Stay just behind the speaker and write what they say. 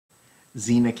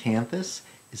Xenacanthus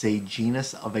is a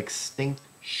genus of extinct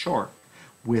shark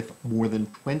with more than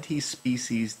 20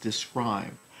 species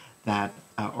described that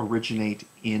originate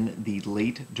in the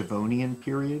late Devonian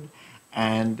period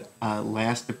and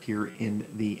last appear in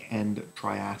the end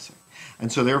Triassic.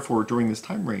 And so therefore, during this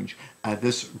time range,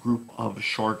 this group of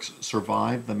sharks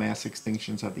survived the mass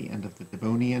extinctions at the end of the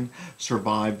Devonian,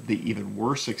 survived the even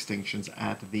worse extinctions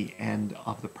at the end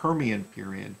of the Permian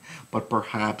period, but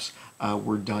perhaps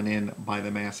were done in by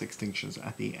the mass extinctions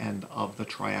at the end of the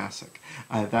Triassic.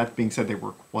 That being said, they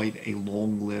were quite a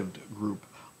long-lived group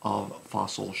of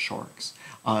fossil sharks.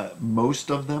 Most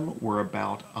of them were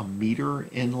about a meter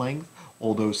in length,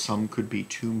 although some could be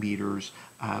 2 meters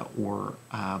or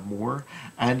more,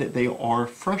 and they are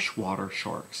freshwater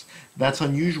sharks. That's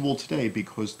unusual today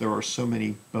because there are so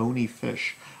many bony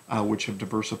fish which have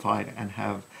diversified and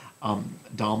have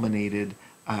dominated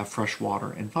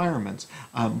freshwater environments.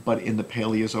 But in the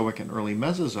Paleozoic and early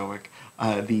Mesozoic,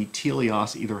 the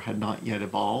teleos either had not yet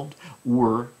evolved,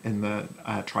 or in the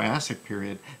Triassic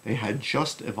period, they had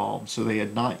just evolved, so they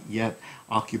had not yet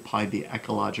occupied the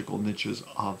ecological niches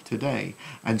of today.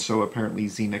 And so apparently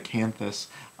Xenacanthus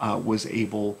was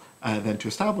able then to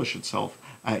establish itself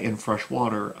in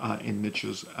freshwater in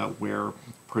niches where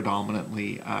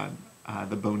predominantly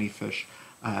the bony fish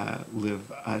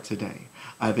live today.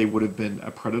 They would have been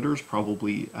predators,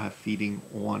 probably feeding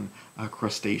on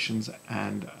crustaceans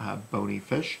and bony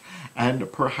fish, and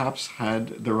perhaps had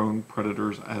their own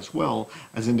predators as well,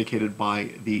 as indicated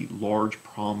by the large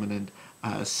prominent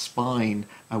spine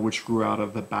which grew out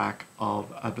of the back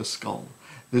of the skull.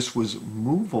 This was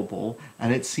movable,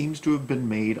 and it seems to have been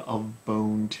made of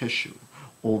bone tissue,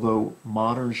 although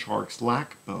modern sharks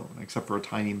lack bone, except for a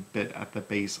tiny bit at the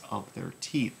base of their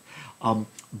teeth.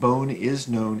 Bone is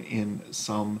known in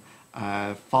some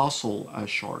fossil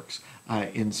sharks,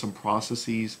 in some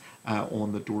processes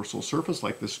on the dorsal surface,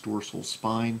 like this dorsal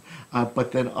spine,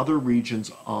 but then other regions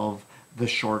of the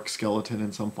shark skeleton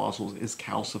in some fossils is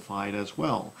calcified as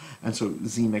well. And so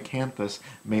Xenacanthus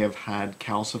may have had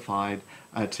calcified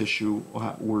tissue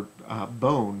or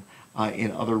bone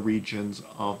in other regions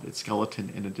of its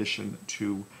skeleton in addition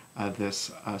to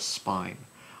this spine.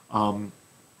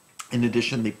 In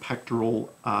addition, the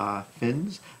pectoral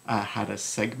fins had a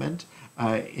segment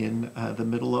in the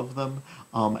middle of them,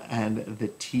 and the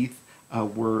teeth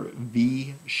were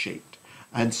V-shaped.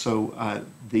 And so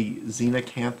the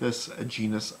Xenacanthus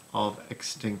genus of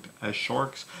extinct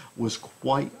sharks was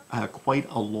quite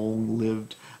a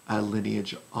long-lived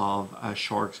lineage of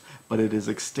sharks, but it is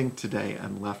extinct today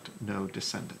and left no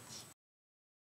descendants.